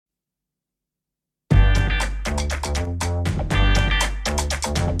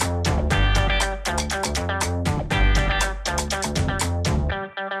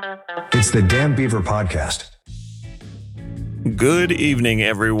It's the Dan Beaver Podcast. Good evening,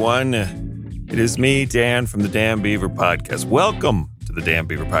 everyone. It is me, Dan, from the Dan Beaver Podcast. Welcome to the Dan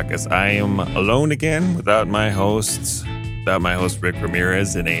Beaver Podcast. I am alone again without my hosts, Rick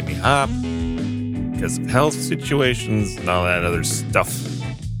Ramirez and Amy Hopp, because of health situations and all that other stuff.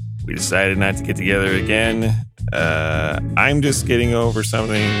 We decided not to get together again. I'm just getting over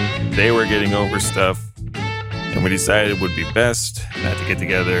something. They were getting over stuff. And we decided it would be best not to get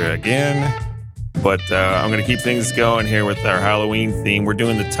together again. But I'm going to keep things going here with our Halloween theme. We're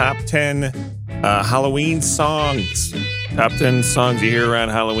doing the top 10 Halloween songs. Top 10 songs you hear around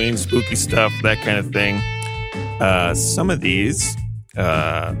Halloween, spooky stuff, that kind of thing. Some of these,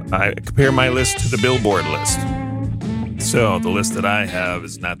 I compare my list to the Billboard list. So the list that I have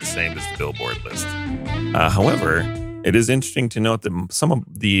is not the same as the Billboard list. However, it is interesting to note that some of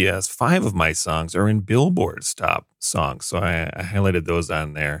the 5 of my songs are in Billboard's top songs. So I highlighted those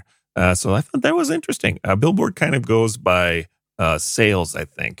on there. So I thought that was interesting. Billboard kind of goes by sales, I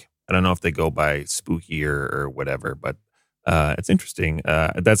think. I don't know if they go by spooky or whatever, but it's interesting.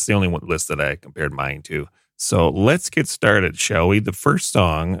 That's the only one list that I compared mine to. So let's get started, shall we? The first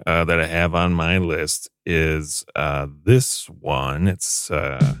song that I have on my list is this one. It's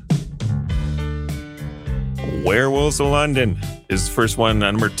Werewolves of London is the first one,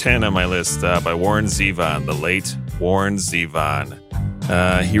 number 10 on my list, by Warren Zevon, the late Warren Zevon.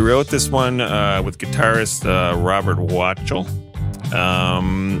 He wrote this one with guitarist Robert Watchell.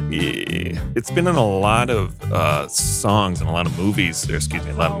 It's been in a lot of songs and a lot of movies. It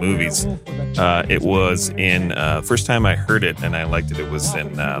was in, first time I heard it and I liked it, it was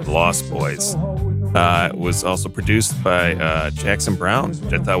in The Lost Boys. It was also produced by Jackson Browne,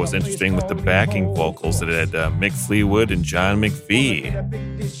 which I thought was interesting, with the backing vocals that had Mick Fleetwood and John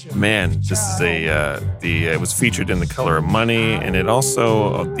McVie. Man, this is it was featured in The Color of Money, and it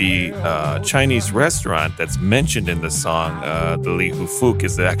also, the Chinese restaurant that's mentioned in the song, the Li Hu Fuk,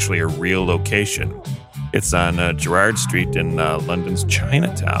 is actually a real location. It's on Gerrard Street in London's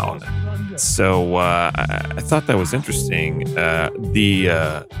Chinatown. So I thought that was interesting.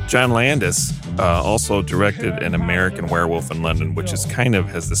 John Landis also directed An American Werewolf in London, which is kind of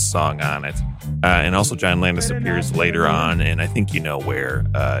has this song on it. And also John Landis appears later on, and I think you know where,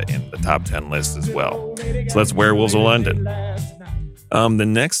 in the top 10 list as well. So that's Werewolves of London. The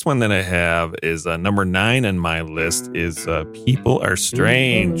next one that I have is number 9 on my list is People Are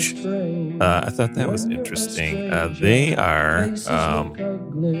Strange. I thought that was interesting. They are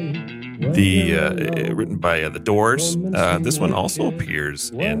written by The Doors. This one also appears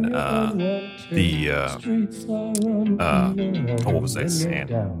in what was I saying?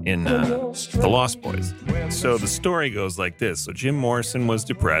 In The Lost Boys. So the story goes like this. So Jim Morrison was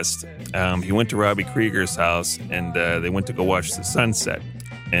depressed. He went to Robbie Krieger's house, and they went to go watch the sunset.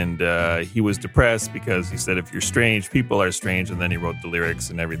 And he was depressed because he said, if you're strange, people are strange. And then he wrote the lyrics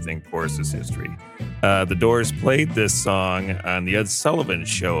and everything. Of course, is history. The Doors played this song on the Ed Sullivan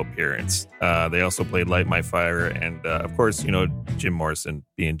Show appearance. They also played Light My Fire. And of course, you know, Jim Morrison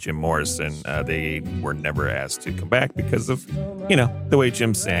being Jim Morrison, they were never asked to come back because of, you know, the way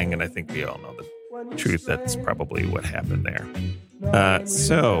Jim sang. And I think we all know the truth. That's probably what happened there.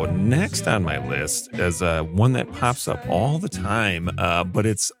 So next on my list is one that pops up all the time, but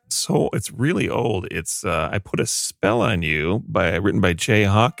it's really old. It's I Put a Spell on You, written by Jay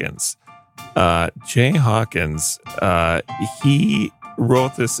Hawkins. Jay Hawkins, he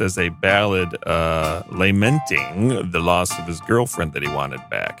wrote this as a ballad lamenting the loss of his girlfriend that he wanted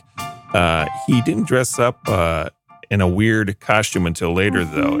back. He didn't dress up in a weird costume until later,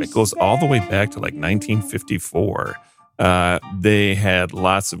 though. It goes all the way back to like 1954. They had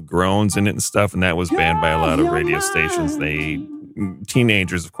lots of groans in it and stuff, and that was banned by a lot of radio stations.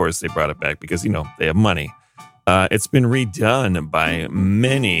 Teenagers, of course, they brought it back because, you know, they have money. It's been redone by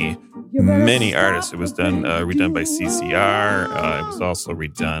many artists. It was redone by CCR. It was also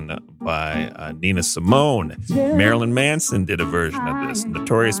redone by Nina Simone. Marilyn Manson did a version of this.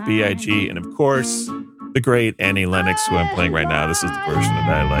 Notorious B.I.G. And, of course, the great Annie Lennox, who I'm playing right now. This is the version that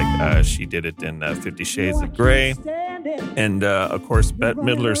I like. She did it in 50 Shades of Grey. And, of course, Bette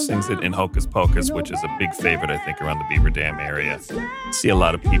Midler sings it in Hocus Pocus, which is a big favorite, I think, around the Beaver Dam area. See a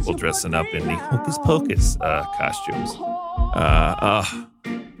lot of people dressing up in the Hocus Pocus costumes.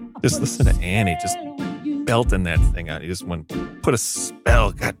 Just listen to Annie just belting that thing out. You just want to put a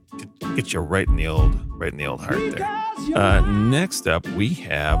spell. God, get you right in the old heart there. Next up, we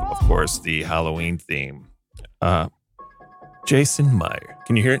have, of course, the Halloween theme. Jason Myers.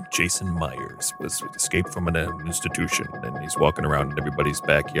 Can you hear it? Jason Myers was escaped from an institution, and he's walking around in everybody's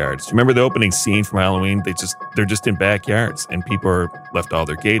backyards. Do you remember the opening scene from Halloween? They're just in backyards, and people are left all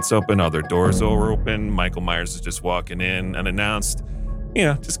their gates open, all their doors are open. Michael Myers is just walking in unannounced.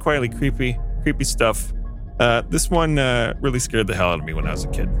 Just quietly creepy stuff. This one really scared the hell out of me when I was a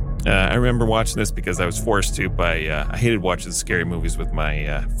kid. I remember watching this because I was forced to I hated watching scary movies with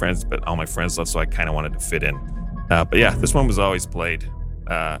my friends, but all my friends loved, so I kind of wanted to fit in. But yeah, this one was always played.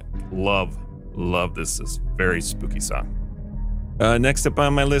 Love this very spooky song. Next up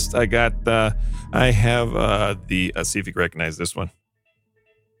on my list, I have see if you can recognize this one.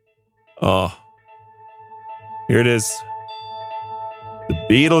 Oh, here it is. The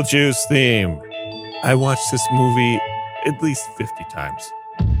Beetlejuice theme. I watched this movie at least 50 times.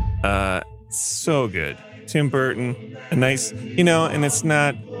 So good. Tim Burton, a nice, and it's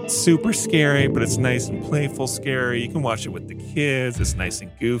not super scary, but it's nice and playful scary. You can watch it with the kids. It's nice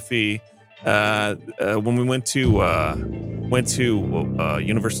and goofy. When we went to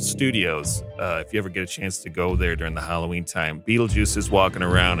Universal Studios, if you ever get a chance to go there during the Halloween time, Beetlejuice is walking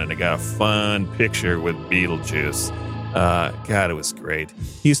around, and I got a fun picture with Beetlejuice. God, it was great.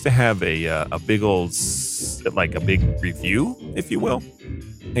 He used to have a big old, like a big review, if you will.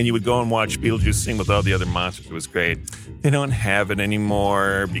 And you would go and watch Beetlejuice sing with all the other monsters. It was great. They don't have it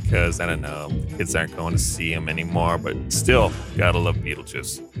anymore because, I don't know, kids aren't going to see him anymore. But still, gotta love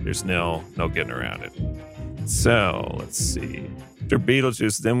Beetlejuice. There's no getting around it. So, let's see. After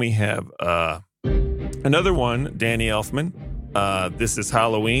Beetlejuice, then we have another one, Danny Elfman. This is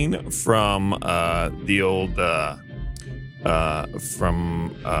Halloween from the old...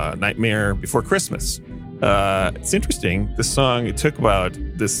 from Nightmare Before Christmas. It's interesting. This song, it took about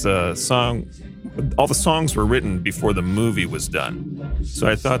this song, all the songs were written before the movie was done. So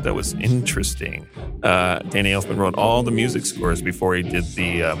I thought that was interesting. Danny Elfman wrote all the music scores before he did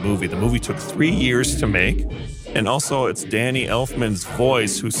the movie. The movie took 3 years to make. And also, it's Danny Elfman's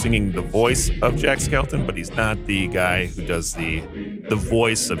voice who's singing the voice of Jack Skellington, but he's not the guy who does the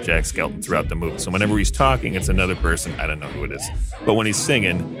voice of Jack Skellington throughout the movie. So whenever he's talking, it's another person. I don't know who it is. But when he's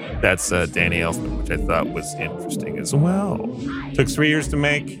singing, that's Danny Elfman, which I thought was interesting as well. Took 3 years to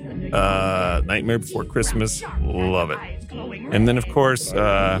make. Nightmare Before Christmas. Love it. And then, of course,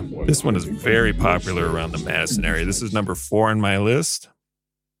 this one is very popular around the Madison area. This is number 4 on my list.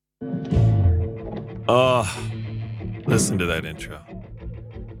 Oh, listen to that intro.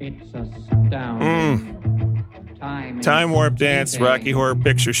 It's astounding. Time Warp Dance, Rocky Horror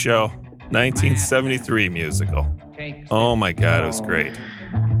Picture Show, 1973 musical. Oh my God, it was great.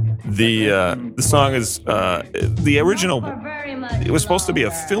 The song is the original. It was supposed to be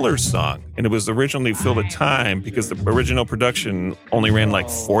a filler song, and it was originally filled at time because the original production only ran like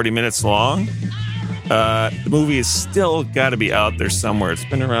 40 minutes long. The movie is still got to be out there somewhere. It's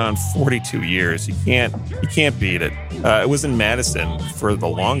been around 42 years. You can't beat it. It was in Madison for the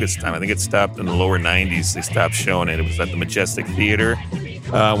longest time. I think it stopped in the lower 90s. They stopped showing it. It was at the Majestic Theater.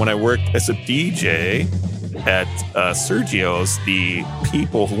 When I worked as a DJ at Sergio's, the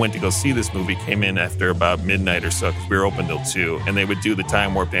people who went to go see this movie came in after about midnight or so because we were open till 2, and they would do the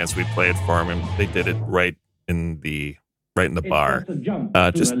Time Warp Dance. We'd play it for them, and they did it right in the bar.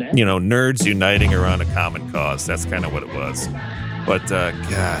 Just, nerds uniting around a common cause. That's kind of what it was. But,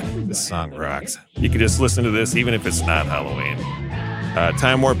 God, this song rocks. You can just listen to this even if it's not Halloween.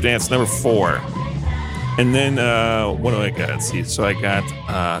 Time Warp Dance, number 4. And then, what do I got? Let's see. So I got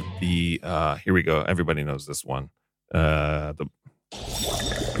here we go. Everybody knows this one. The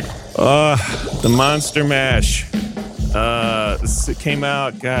Monster Mash. This came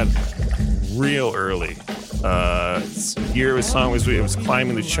out, God, real early. Year of song was it was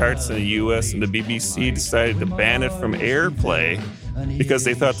climbing the charts in the U.S. and the BBC decided to ban it from airplay because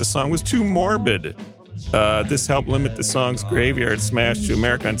they thought the song was too morbid. This helped limit the song's graveyard smash to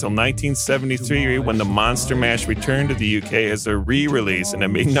America until 1973 when the Monster Mash returned to the UK as a re-release and it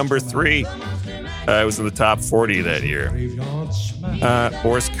made number 3. It was in the top 40 that year.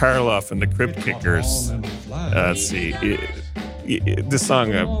 Boris Karloff and the Crypt Kickers. Let's see. This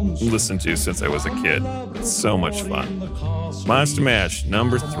song I've listened to since I was a kid. It's so much fun. Monster Mash,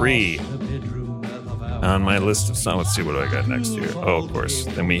 number 3 on my list of songs. Let's see, what do I got next here? Oh, of course.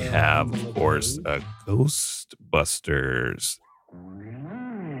 Then we have, of course, Ghostbusters.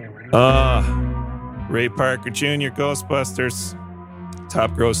 Ray Parker Jr., Ghostbusters.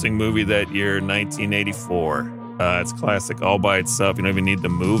 Top grossing movie that year, 1984. It's classic all by itself. You don't even need the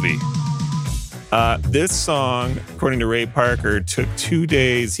movie. This song, according to Ray Parker, took 2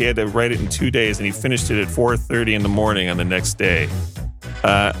 days. He had to write it in 2 days, and he finished it at 4:30 in the morning on the next day.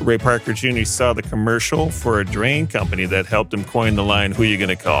 Ray Parker Jr. saw the commercial for a drain company that helped him coin the line, "Who you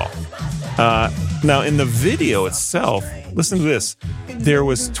gonna call?" Now, in the video itself, listen to this. There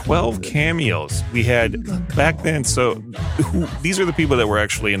was 12 cameos we had back then. So these are the people that were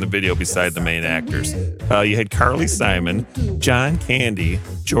actually in the video beside the main actors. You had Carly Simon, John Candy,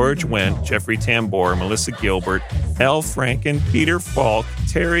 George Wendt, Jeffrey Tambor, Melissa Gilbert, Al Franken, Peter Falk,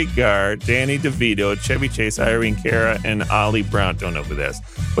 Terry Garr, Danny DeVito, Chevy Chase, Irene Cara, and Ollie Brown. Don't know who that is.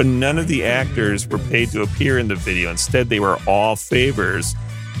 But none of the actors were paid to appear in the video. Instead, they were all favors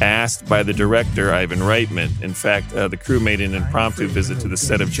asked by the director, Ivan Reitman. In fact, the crew made an impromptu visit to the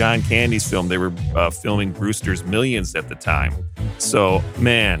set of John Candy's film. They were filming Brewster's Millions at the time. So,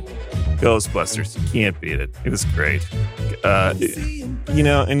 man, Ghostbusters, you can't beat it. It was great. You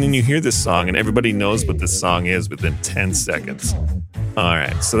know, and then you hear this song, and everybody knows what this song is within 10 seconds. All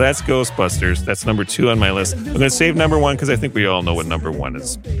right, so that's Ghostbusters. That's number 2 on my list. I'm going to save number 1 because I think we all know what number 1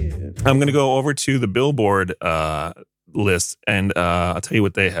 is. I'm going to go over to the Billboard list, and I'll tell you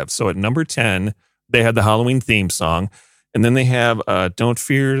what they have. So at number 10, they had the Halloween theme song, and then they have Don't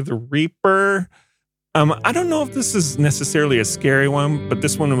Fear the Reaper. I don't know if this is necessarily a scary one, but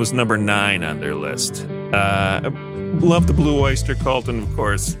this one was number 9 on their list. Love the Blue Oyster Cult, and of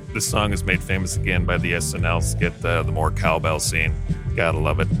course, this song is made famous again by the SNL skit, the More Cowbell scene. Gotta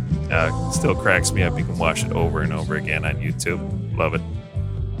love it. Still cracks me up. You can watch it over and over again on YouTube. Love it.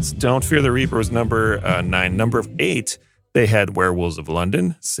 So Don't Fear the Reaper was number 9. Number 8, they had Werewolves of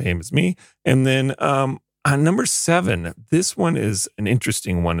London, same as me. And then on number 7, this one is an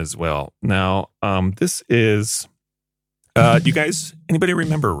interesting one as well. Now, this is, you guys, anybody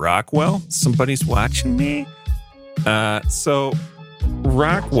remember Rockwell? Somebody's watching me? So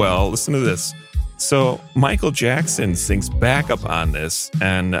Rockwell, listen to this. So Michael Jackson sings backup on this,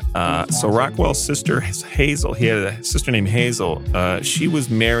 and so Rockwell's sister Hazel, he had a sister named Hazel. She was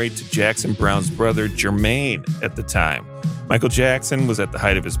married to Jackson Browne's brother Jermaine at the time. Michael Jackson was at the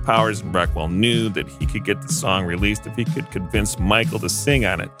height of his powers, and Rockwell knew that he could get the song released if he could convince Michael to sing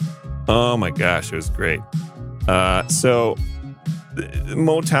on it. Oh my gosh, it was great. So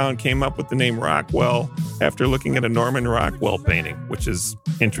Motown came up with the name Rockwell after looking at a Norman Rockwell painting, which is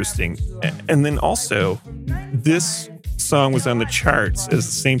interesting. And then also, this song was on the charts at the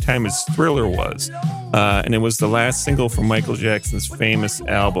same time as Thriller was. And it was the last single from Michael Jackson's famous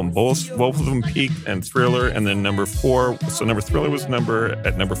album. Both of them peaked, and Thriller, and then number 4. So Thriller was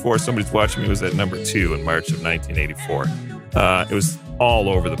at number 4. Somebody's Watching Me was at number 2 in March of 1984. It was all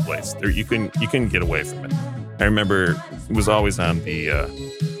over the place. You couldn't get away from it. I remember it was always always on the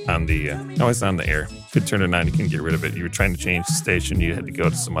air. You could turn it on, you couldn't get rid of it. You were trying to change the station, you had to go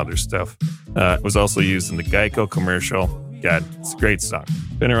to some other stuff. It was also used in the Geico commercial. God, it's a great song.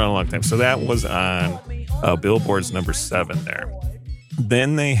 Been around a long time. So that was on Billboard's number 7 there.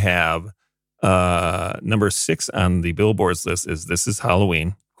 Then they have number 6 on the Billboard's list is This Is Halloween,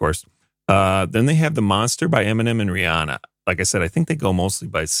 of course. Then they have The Monster by Eminem and Rihanna. Like I said, I think they go mostly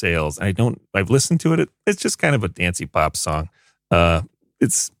by sales. I've listened to it. It's just kind of a dancey pop song.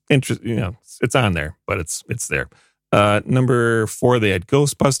 It's interesting, it's on there, but it's there. Number 4, they had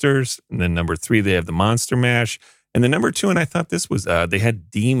Ghostbusters. And then number 3, they have the Monster Mash. And then number 2, and I thought this was, they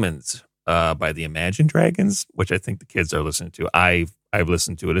had Demons by the Imagine Dragons, which I think the kids are listening to. I've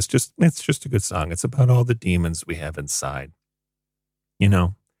listened to it. It's just a good song. It's about all the demons we have inside,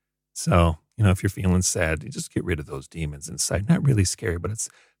 So, if you're feeling sad, you just get rid of those demons inside. Not really scary, but it's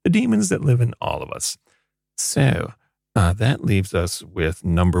the demons that live in all of us. So that leaves us with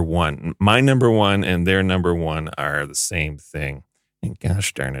number 1. My number 1 and their number 1 are the same thing. And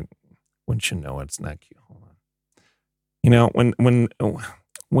gosh darn it, wouldn't you know it's not cute? Hold on.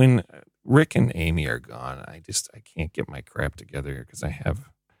 When Rick and Amy are gone, I can't get my crap together here because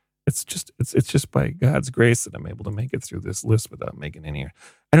it's just by God's grace that I'm able to make it through this list without making any.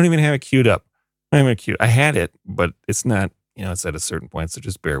 I don't even have it queued up. I had it, but it's not, it's at a certain point, so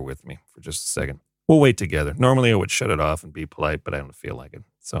just bear with me for just a second. We'll wait together. Normally I would shut it off and be polite, but I don't feel like it.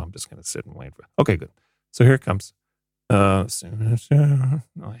 So I'm just going to sit and wait for it. Okay, good. So here it comes. I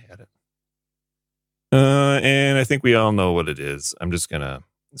had it. And I think we all know what it is. I'm just going to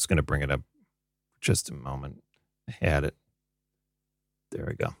bring it up for just a moment. I had it. There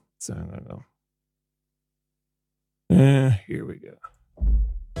we go. So I'm going to go. Here we go.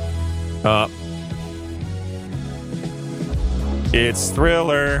 It's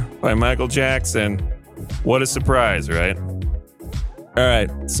Thriller by Michael Jackson. What a surprise, right? All right,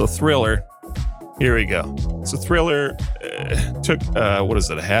 so Thriller. Here we go. So Thriller took,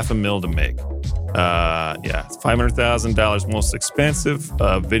 $500,000 to make. It's $500,000, most expensive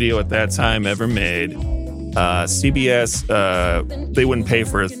video at that time ever made. CBS, they wouldn't pay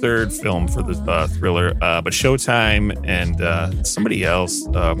for a third film for the Thriller, but Showtime and somebody else,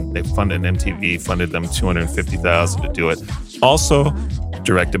 they funded, MTV funded them $250,000 to do it. Also,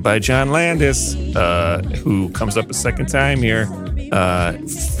 directed by John Landis, who comes up a second time here.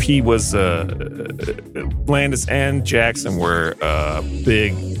 He was Landis and Jackson were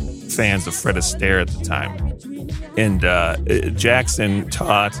big fans of Fred Astaire at the time. And Jackson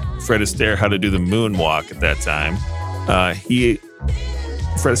taught Fred Astaire how to do the moonwalk at that time.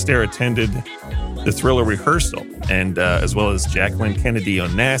 Fred Astaire attended the Thriller rehearsal, and as well as Jacqueline Kennedy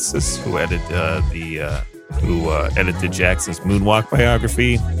Onassis, who edited Jackson's moonwalk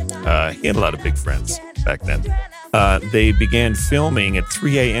biography. He had a lot of big friends back then. They began filming at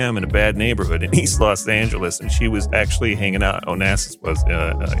 3 a.m. in a bad neighborhood in East Los Angeles, and she was actually hanging out. Onassis was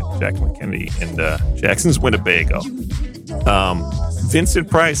Jacqueline Kennedy in Jackson's Winnebago. Vincent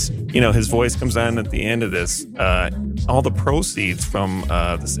Price, his voice comes on at the end of this. All the proceeds from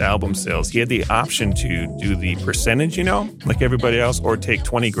this album sales, he had the option to do the percentage, like everybody else, or take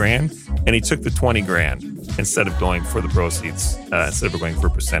 $20,000, and he took the $20,000 instead of going for the proceeds, instead of going for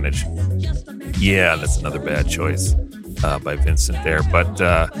a percentage. Yeah, that's another bad choice by Vincent there. But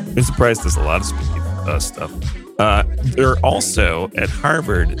Vincent Price does a lot of spooky stuff. They're also at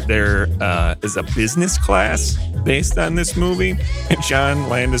Harvard. There is a business class based on this movie, and John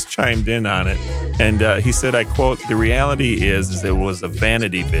Landis chimed in on it. And he said, I quote, "The reality is it was a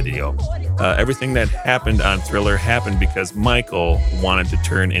vanity video. Everything that happened on Thriller happened because Michael wanted to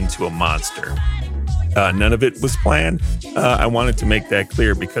turn into a monster. None of it was planned. I wanted to make that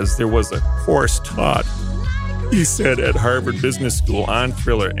clear because there was a course taught," he said, "at Harvard Business School on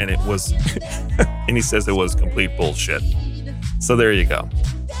Thriller, and it was," and he says it was complete bullshit. So there you go.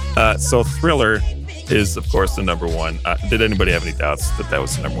 So Thriller is, of course, the number one. Did anybody have any doubts that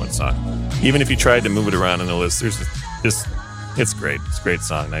was the number one song? Even if you tried to move it around in the list, it's great. It's a great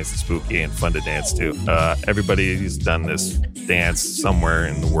song, nice and spooky and fun to dance to. Everybody who's done this dance somewhere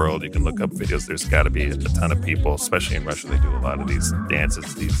in the world, you can look up videos. There's got to be a ton of people, especially in Russia. They do a lot of these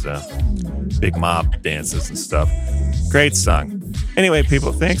dances, these big mob dances and stuff. Great song. Anyway,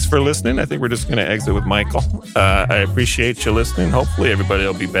 people, thanks for listening. I think we're just going to exit with Michael. I appreciate you listening. Hopefully everybody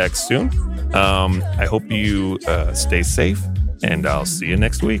will be back soon. I hope you stay safe, and I'll see you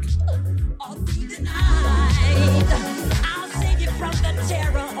next week. I'll save you from the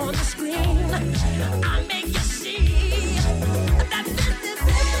terror on the screen.